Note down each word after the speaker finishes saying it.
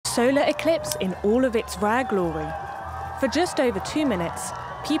Solar eclipse in all of its rare glory. For just over 2 minutes,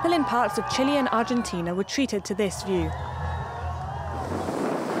 people in parts of Chile and Argentina were treated to this view.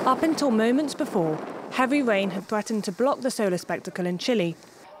 Up until moments before, heavy rain had threatened to block the solar spectacle in Chile,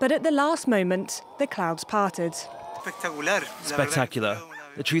 but at the last moment, the clouds parted. Spectacular.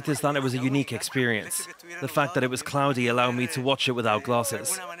 The truth is that it was a unique experience. The fact that it was cloudy allowed me to watch it without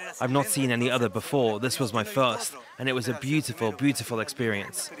glasses. I've not seen any other before. This was my first, and it was a beautiful, beautiful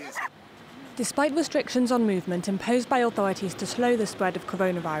experience. Despite restrictions on movement imposed by authorities to slow the spread of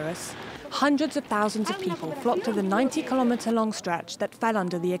coronavirus, hundreds of thousands of people flocked to the 90-kilometre-long stretch that fell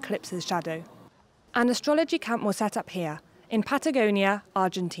under the eclipse's shadow. An astrology camp was set up here, in Patagonia,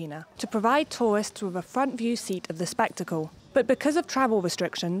 Argentina, to provide tourists with a front-view seat of the spectacle. But because of travel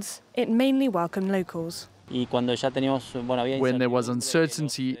restrictions, it mainly welcomed locals. When there was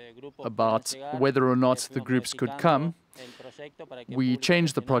uncertainty about whether or not the groups could come, we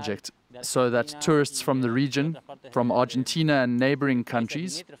changed the project so that tourists from the region, from Argentina and neighboring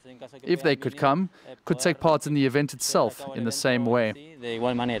countries, if they could come, could take part in the event itself in the same way.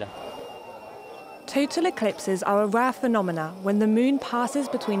 Total eclipses are a rare phenomena when the moon passes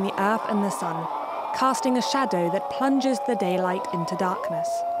between the Earth and the Sun, casting a shadow that plunges the daylight into darkness.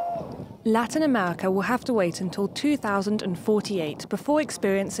 Latin America will have to wait until 2048 before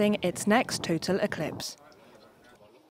experiencing its next total eclipse.